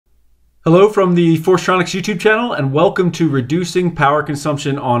Hello from the Forcetronics YouTube channel and welcome to reducing power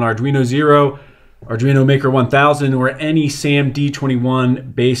consumption on Arduino Zero, Arduino Maker 1000, or any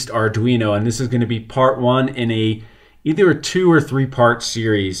SAMD21 based Arduino. And this is going to be part one in either a 2 or 3 part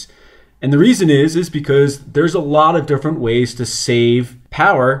series. And the reason is because there's a lot of different ways to save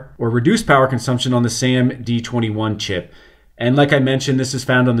power or reduce power consumption on the SAMD21 chip. And like I mentioned, this is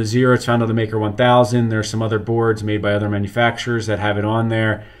found on the Zero, it's found on the Maker 1000. There's some other boards made by other manufacturers that have it on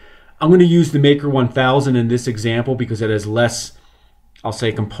there. I'm going to use the Maker 1000 in this example because it has less, I'll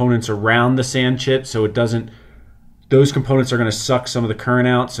say, components around the SAM chip, so it doesn't, those components are going to suck some of the current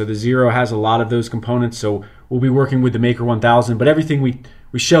out. So the Zero has a lot of those components, so we'll be working with the Maker 1000, but everything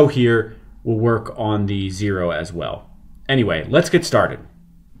we show here will work on the Zero as well. Anyway, let's get started.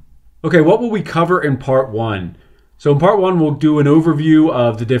 Okay, what will we cover in part one? So in part one, we'll do an overview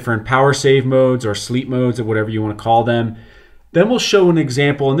of the different power save modes or sleep modes or whatever you want to call them. Then we'll show an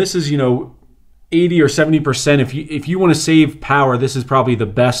example, and this is, 80 or 70%. If you want to save power, this is probably the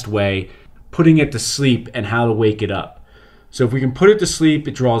best way, putting it to sleep and how to wake it up. So if we can put it to sleep,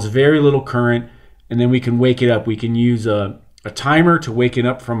 it draws very little current, and then we can wake it up. We can use a timer to wake it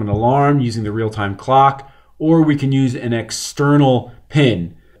up from an alarm using the real-time clock, or we can use an external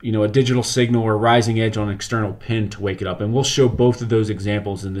pin, a digital signal or rising edge on an external pin to wake it up. And we'll show both of those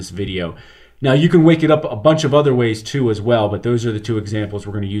examples in this video. Now you can wake it up a bunch of other ways too as well, but those are the 2 examples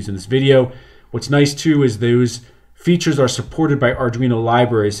we're going to use in this video. What's nice too is those features are supported by Arduino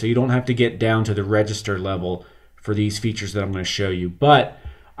libraries, so you don't have to get down to the register level for these features that I'm going to show you. But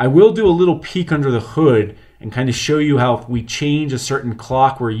I will do a little peek under the hood and kind of show you how if we change a certain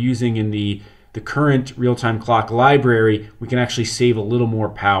clock we're using in the current real-time clock library, we can actually save a little more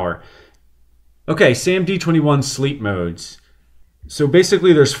power. Okay, SAMD21 sleep modes. So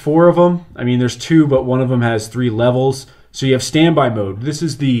basically there's 4 of them. I mean, there's 2, but one of them has 3 levels. So you have standby mode. This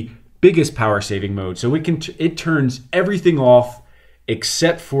is the biggest power saving mode. So it turns everything off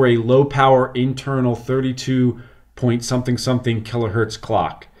except for a low power internal 32 point something kilohertz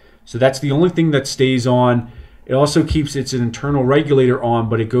clock. So that's the only thing that stays on. It also keeps its internal regulator on,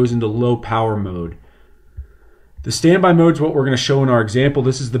 but it goes into low power mode. The standby mode is what we're going to show in our example.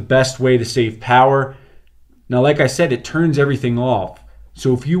 This is the best way to save power. Now, like I said, it turns everything off.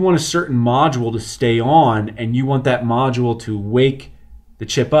 So if you want a certain module to stay on and you want that module to wake the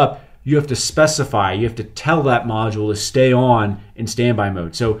chip up, you have to specify, you have to tell that module to stay on in standby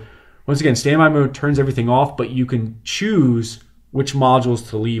mode. So once again, standby mode turns everything off, but you can choose which modules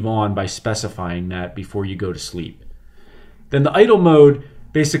to leave on by specifying that before you go to sleep. Then the idle mode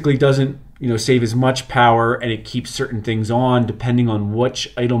basically doesn't save as much power, and it keeps certain things on depending on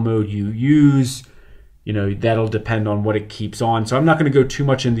which idle mode you use. That'll depend on what it keeps on. So I'm not going to go too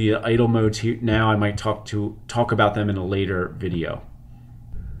much into the idle modes here now. I might talk about them in a later video.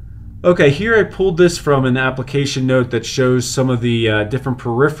 Okay, here I pulled this from an application note that shows some of the different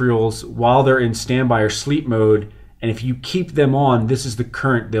peripherals while they're in standby or sleep mode. And if you keep them on, this is the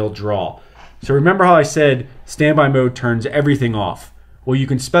current they'll draw. So remember how I said standby mode turns everything off. Well, you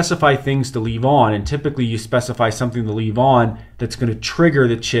can specify things to leave on, and typically you specify something to leave on that's going to trigger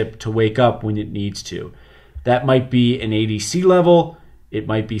the chip to wake up when it needs to. That might be an ADC level, it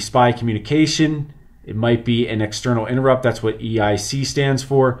might be SPI communication, it might be an external interrupt. That's what EIC stands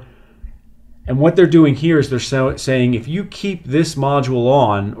for. And what they're doing here is they're saying if you keep this module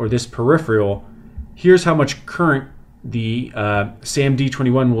on, or this peripheral, here's how much current the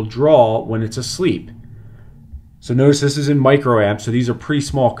SAMD21 will draw when it's asleep. So notice this is in microamps, so these are pretty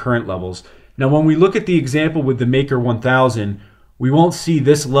small current levels. Now when we look at the example with the Maker 1000, we won't see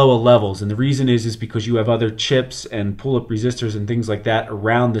this low of levels, and the reason is because you have other chips and pull-up resistors and things like that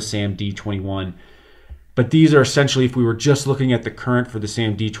around the SAMD21. But these are essentially, if we were just looking at the current for the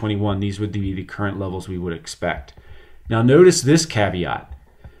SAMD21, these would be the current levels we would expect. Now notice this caveat.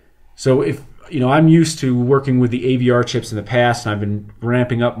 So if I'm used to working with the AVR chips in the past, and I've been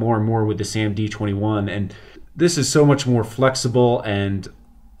ramping up more and more with the SAMD21, and this is so much more flexible and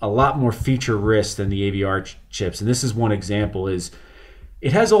a lot more feature rich than the AVR chips. And this is one example, is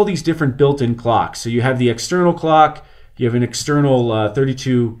it has all these different built-in clocks. So you have the external clock, you have an external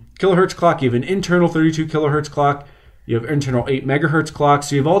 32 kilohertz clock, you have an internal 32 kilohertz clock, you have internal 8 megahertz clock.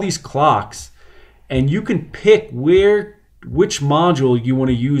 So you have all these clocks, and you can pick which module you want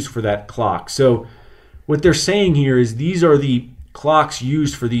to use for that clock. So what they're saying here is these are the clocks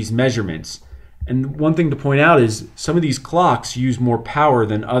used for these measurements. And one thing to point out is some of these clocks use more power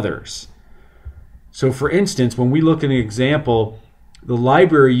than others. So for instance, when we look at an example, the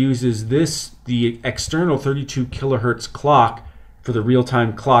library uses the external 32 kilohertz clock for the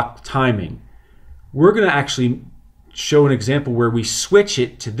real-time clock timing. We're going to actually show an example where we switch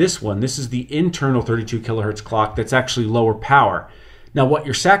it to this one. This is the internal 32 kilohertz clock that's actually lower power. Now what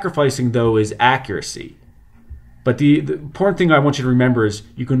you're sacrificing though is accuracy. But the important thing I want you to remember is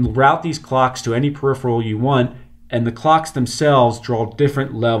you can route these clocks to any peripheral you want, and the clocks themselves draw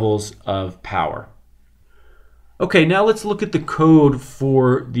different levels of power. Okay, now let's look at the code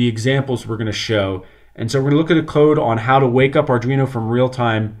for the examples we're going to show. And so we're going to look at a code on how to wake up Arduino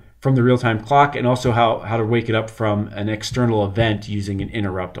from the real-time clock, and also how to wake it up from an external event using an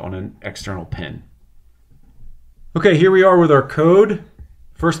interrupt on an external pin. Okay, here we are with our code.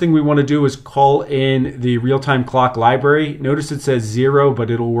 First thing we want to do is call in the real-time clock library. Notice it says 0, but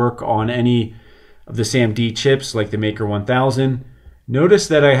it'll work on any of the SAMD chips like the MKR1000. Notice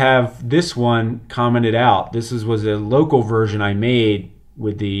that I have this one commented out. This was a local version I made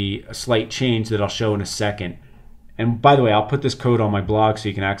with a slight change that I'll show in a second. And by the way, I'll put this code on my blog so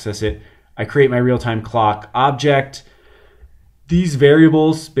you can access it. I create my real-time clock object. These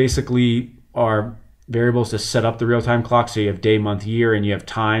variables basically are variables to set up the real-time clock. So you have day, month, year, and you have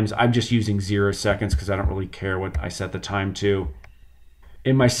times. I'm just using 0 seconds because I don't really care what I set the time to.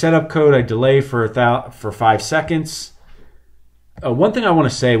 In my setup code, I delay for 5 seconds. One thing I want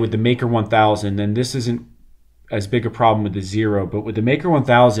to say with the MKR1000, and this isn't as big a problem with the 0, but with the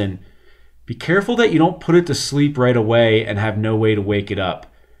MKR1000, be careful that you don't put it to sleep right away and have no way to wake it up.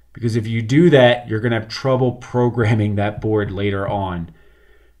 Because if you do that, you're going to have trouble programming that board later on,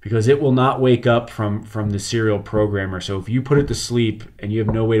 because it will not wake up from the serial programmer. So if you put it to sleep and you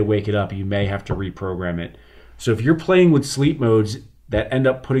have no way to wake it up, you may have to reprogram it. So if you're playing with sleep modes that end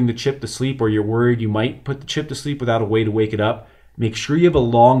up putting the chip to sleep, or you're worried you might put the chip to sleep without a way to wake it up, make sure you have a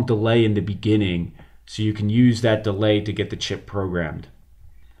long delay in the beginning so you can use that delay to get the chip programmed.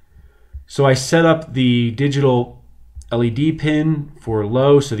 So I set up the digital LED pin for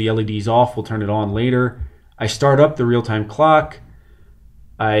low, so the LED is off. We'll turn it on later. I start up the real-time clock.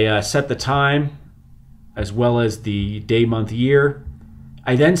 I set the time as well as the day, month, year.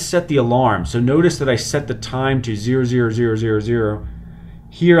 I then set the alarm. So notice that I set the time to 00000.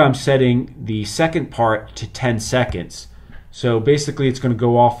 Here I'm setting the second part to 10 seconds. So basically it's going to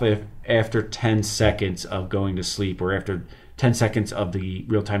go off after 10 seconds of going to sleep, or after 10 seconds of the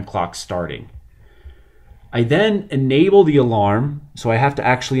real-time clock starting. I then enable the alarm. So I have to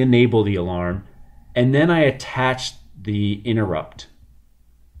actually enable the alarm. And then I attach the interrupt.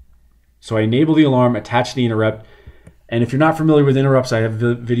 So I enable the alarm, attach the interrupt. And if you're not familiar with interrupts, I have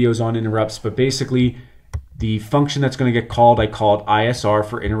videos on interrupts, but basically the function that's going to get called, I call it ISR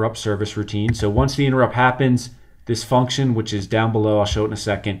for interrupt service routine. So once the interrupt happens, this function, which is down below, I'll show it in a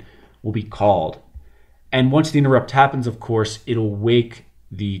second, will be called. And once the interrupt happens, of course, it'll wake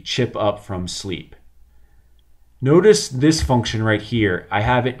the chip up from sleep. Notice this function right here. I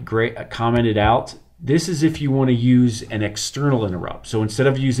have it commented out. This is if you want to use an external interrupt. So instead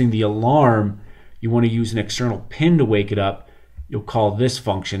of using the alarm, you want to use an external pin to wake it up, you'll call this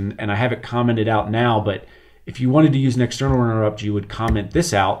function. And I have it commented out now, but if you wanted to use an external interrupt, you would comment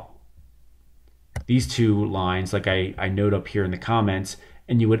this out, these two lines, like I note up here in the comments,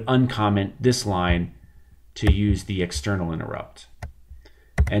 and you would uncomment this line to use the external interrupt.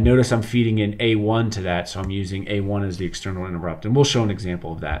 And notice I'm feeding in A1 to that, so I'm using A1 as the external interrupt, and we'll show an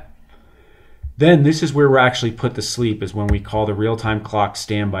example of that. Then this is where we're actually put to sleep, is when we call the real-time clock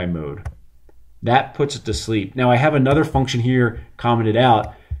standby mode. That puts it to sleep. Now I have another function here commented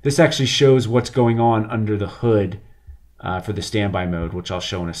out. This actually shows what's going on under the hood for the standby mode, which I'll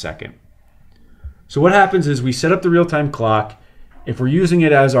show in a second. So what happens is we set up the real-time clock. If we're using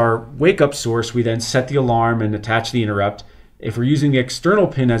it as our wake-up source, we then set the alarm and attach the interrupt. If we're using the external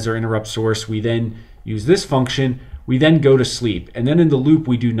pin as our interrupt source, we then use this function. We then go to sleep. And then in the loop,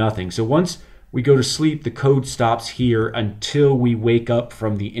 we do nothing. So once we go to sleep, the code stops here until we wake up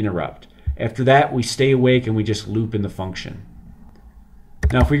from the interrupt. After that, we stay awake and we just loop in the function.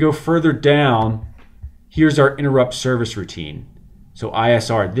 Now, if we go further down, here's our interrupt service routine. So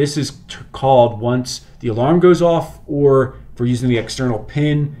ISR, this is called once the alarm goes off, or if we're using the external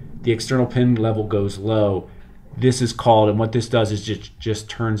pin level goes low. This is called, and what this does is just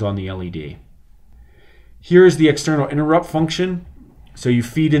turns on the LED. Here is the external interrupt function. So you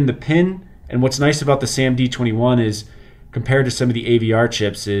feed in the pin, and what's nice about the SAMD21 is, compared to some of the AVR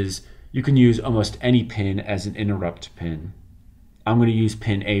chips, is you can use almost any pin as an interrupt pin. I'm going to use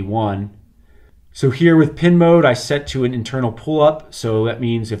pin A1. So here with pin mode, I set to an internal pull up. So that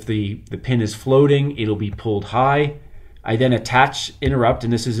means if the pin is floating, it'll be pulled high. I then attach interrupt,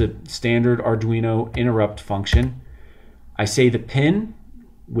 and this is a standard Arduino interrupt function. I say the pin,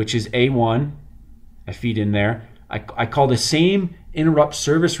 which is A1, I feed in there. I call the same interrupt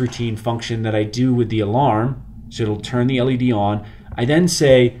service routine function that I do with the alarm. So it'll turn the LED on. I then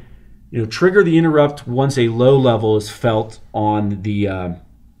say, trigger the interrupt once a low level is felt on the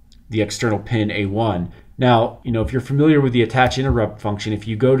external pin A1. Now, if you're familiar with the attach interrupt function, if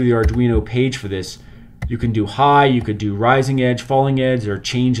you go to the Arduino page for this, you can do high, you could do rising edge, falling edge, or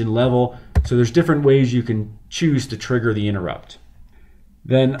change in level. So there's different ways you can choose to trigger the interrupt.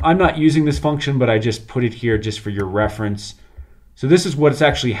 Then I'm not using this function, but I just put it here just for your reference. So this is what's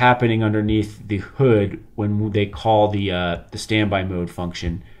actually happening underneath the hood when they call the standby mode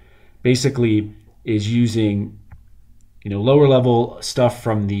function. Basically is using lower level stuff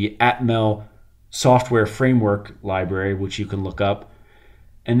from the Atmel software framework library, which you can look up.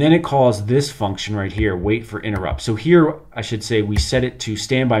 And then it calls this function right here, wait for interrupt. So here, I should say, we set it to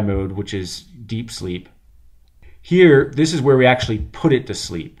standby mode, which is deep sleep. Here, this is where we actually put it to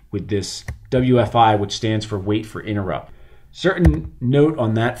sleep with this WFI, which stands for wait for interrupt. Certain note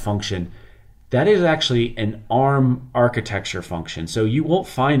on that function, that is actually an ARM architecture function. So you won't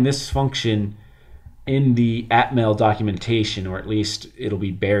find this function in the Atmel documentation, or at least it'll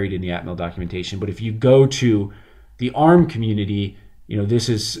be buried in the Atmel documentation. But if you go to the ARM community, this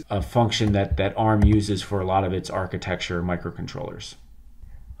is a function that ARM uses for a lot of its architecture microcontrollers.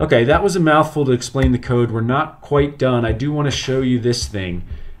 Okay, that was a mouthful to explain the code. We're not quite done. I do want to show you this thing,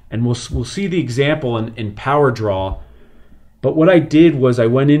 and we'll see the example in PowerDraw. But what I did was I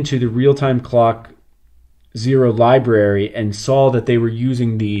went into the real-time clock 0 library and saw that they were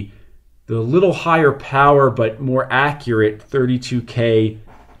using the little higher power but more accurate 32K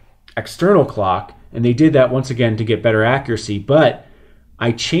external clock, and they did that once again to get better accuracy, but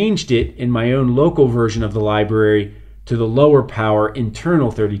I changed it in my own local version of the library to the lower power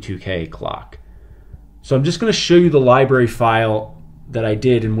internal 32K clock. So I'm just going to show you the library file that I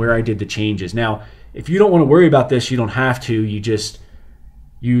did and where I did the changes. Now, if you don't want to worry about this, you don't have to. You just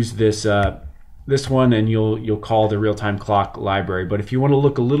use this this one, and you'll call the real-time clock library. But if you want to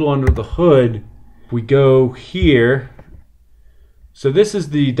look a little under the hood, we go here. So this is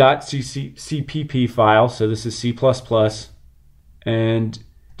the .cpp file. So this is C++. And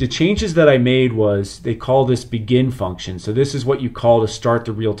the changes that I made was they call this begin function. So this is what you call to start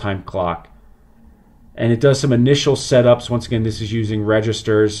the real-time clock. And it does some initial setups. Once again, this is using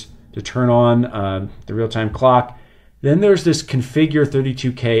registers to turn on the real-time clock. Then there's this configure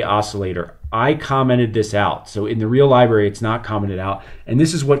 32K oscillator. I commented this out. So in the real library, it's not commented out. And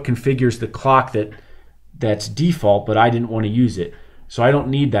this is what configures the clock that's default, but I didn't want to use it. So I don't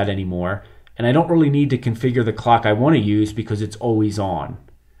need that anymore. And I don't really need to configure the clock I want to use because it's always on.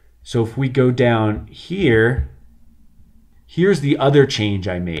 So if we go down here, here's the other change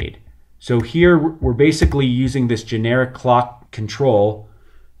I made. So here we're basically using this generic clock control.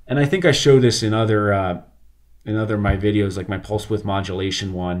 And I think I show this in other my videos, like my pulse width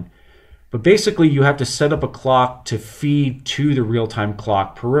modulation one. But basically you have to set up a clock to feed to the real-time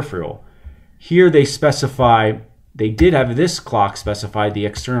clock peripheral. Here they specify, they did have this clock specified, the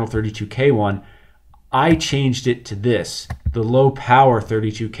external 32K one. I changed it to this, the low power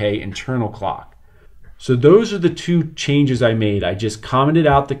 32K internal clock. So those are the two changes I made. I just commented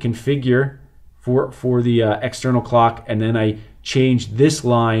out the configure for the external clock, and then I changed this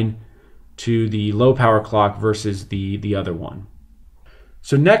line to the low power clock versus the other one.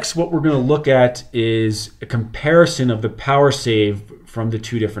 So next, what we're going to look at is a comparison of the power save from the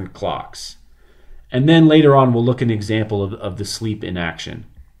two different clocks. And then later on, we'll look at an example of the sleep in action.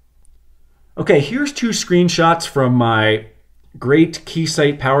 Okay, here's two screenshots from my great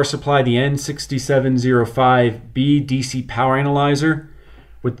Keysight power supply, the N6705B DC power analyzer.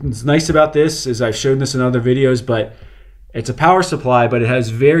 What's nice about this is I've shown this in other videos, but it's a power supply, but it has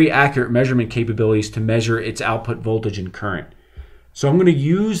very accurate measurement capabilities to measure its output voltage and current. So I'm going to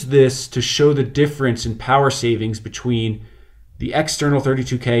use this to show the difference in power savings between the external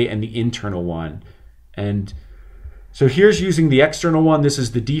 32K and the internal one. And so here's using the external one. This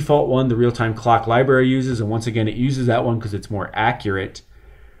is the default one the real-time clock library uses. And once again, it uses that one because it's more accurate.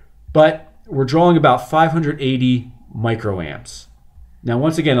 But we're drawing about 580 microamps. Now,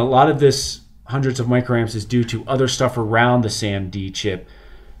 once again, a lot of this hundreds of microamps is due to other stuff around the SAMD chip.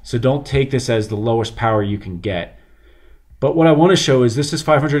 So don't take this as the lowest power you can get. But what I want to show is this is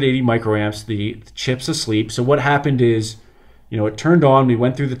 580 microamps, the chip's asleep. So what happened is, it turned on, we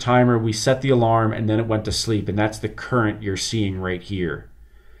went through the timer, we set the alarm, and then it went to sleep. And that's the current you're seeing right here.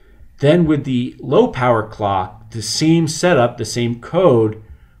 Then with the low power clock, the same setup, the same code,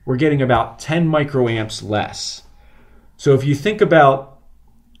 we're getting about 10 microamps less. So if you think about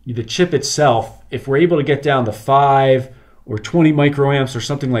the chip itself, if we're able to get down to 5 or 20 microamps or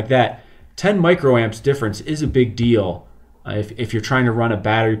something like that, 10 microamps difference is a big deal if you're trying to run a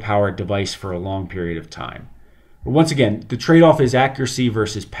battery-powered device for a long period of time. But once again, the trade-off is accuracy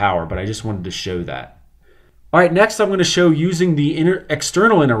versus power, but I just wanted to show that. All right, next I'm going to show using the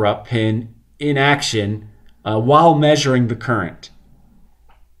external interrupt pin in action while measuring the current.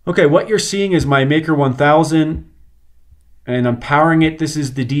 Okay, what you're seeing is my MKR1000, and I'm powering it. This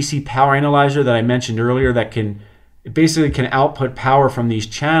is the DC power analyzer that I mentioned earlier that it basically can output power from these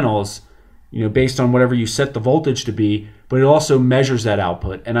channels, based on whatever you set the voltage to be, but it also measures that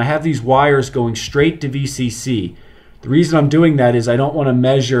output. And I have these wires going straight to VCC. The reason I'm doing that is I don't want to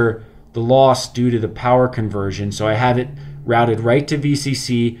measure the loss due to the power conversion, so I have it routed right to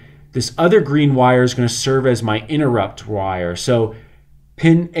VCC. This other green wire is going to serve as my interrupt wire. So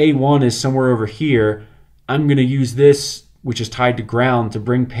pin A1 is somewhere over here. I'm going to use this, which is tied to ground, to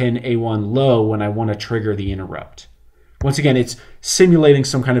bring pin A1 low when I want to trigger the interrupt. Once again, it's simulating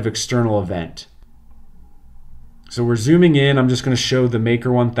some kind of external event. So we're zooming in. I'm just going to show the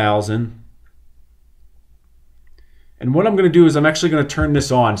MKR1000. And what I'm going to do is I'm actually going to turn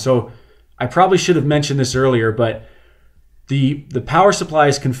this on. So I probably should have mentioned this earlier, but the power supply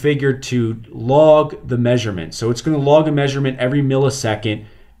is configured to log the measurement. So it's going to log a measurement every millisecond,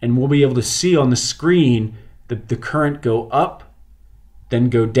 and we'll be able to see on the screen the current go up, then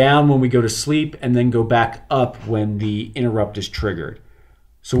go down when we go to sleep, and then go back up when the interrupt is triggered.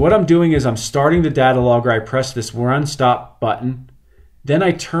 So what I'm doing is I'm starting the data logger. I press this run stop button. Then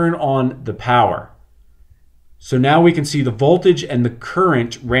I turn on the power. So now we can see the voltage and the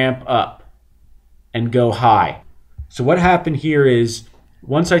current ramp up and go high. So what happened here is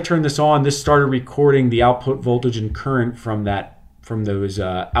once I turned this on, this started recording the output voltage and current from those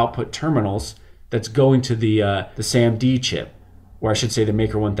output terminals that's going to the SAMD chip, or I should say the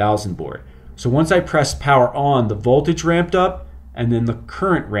MKR1000 board. So once I pressed power on, the voltage ramped up and then the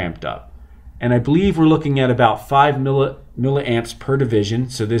current ramped up. And I believe we're looking at about 5 milliamps per division.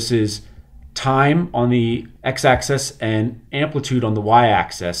 So this is time on the x-axis and amplitude on the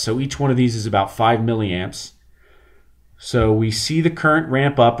y-axis. So each one of these is about 5 milliamps. So we see the current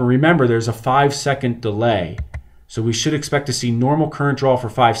ramp up, and remember there's a 5-second delay. So we should expect to see normal current draw for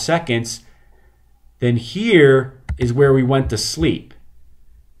 5 seconds. Then here is where we went to sleep.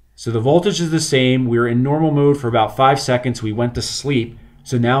 So the voltage is the same. We were in normal mode for about 5 seconds. We went to sleep.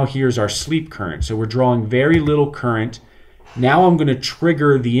 So now here's our sleep current. So we're drawing very little current. Now I'm going to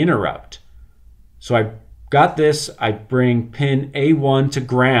trigger the interrupt. So I got this. I bring pin A1 to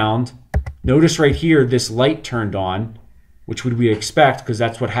ground. Notice right here this light turned on, which would we expect because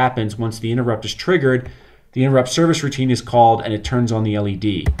that's what happens once the interrupt is triggered. The interrupt service routine is called and it turns on the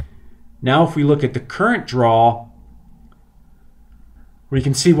LED. Now if we look at the current draw, we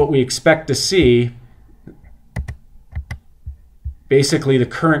can see what we expect to see. Basically the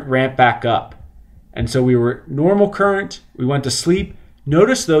current ramped back up. And so we were normal current, we went to sleep.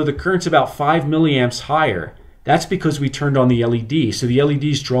 Notice though the current's about 5 milliamps higher. That's because we turned on the LED. So the LED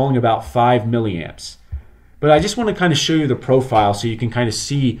is drawing about 5 milliamps. But I just want to kind of show you the profile so you can kind of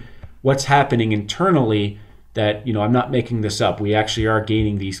see what's happening internally, that I'm not making this up. We actually are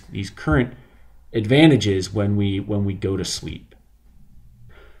gaining these current advantages when we go to sleep.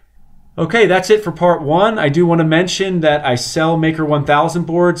 Okay, that's it for part one. I do want to mention that I sell MKR1000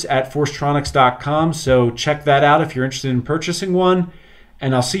 boards at forcetronics.com, so check that out if you're interested in purchasing one.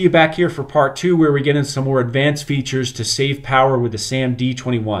 And I'll see you back here for part two, where we get into some more advanced features to save power with the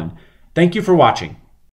SAMD21. Thank you for watching.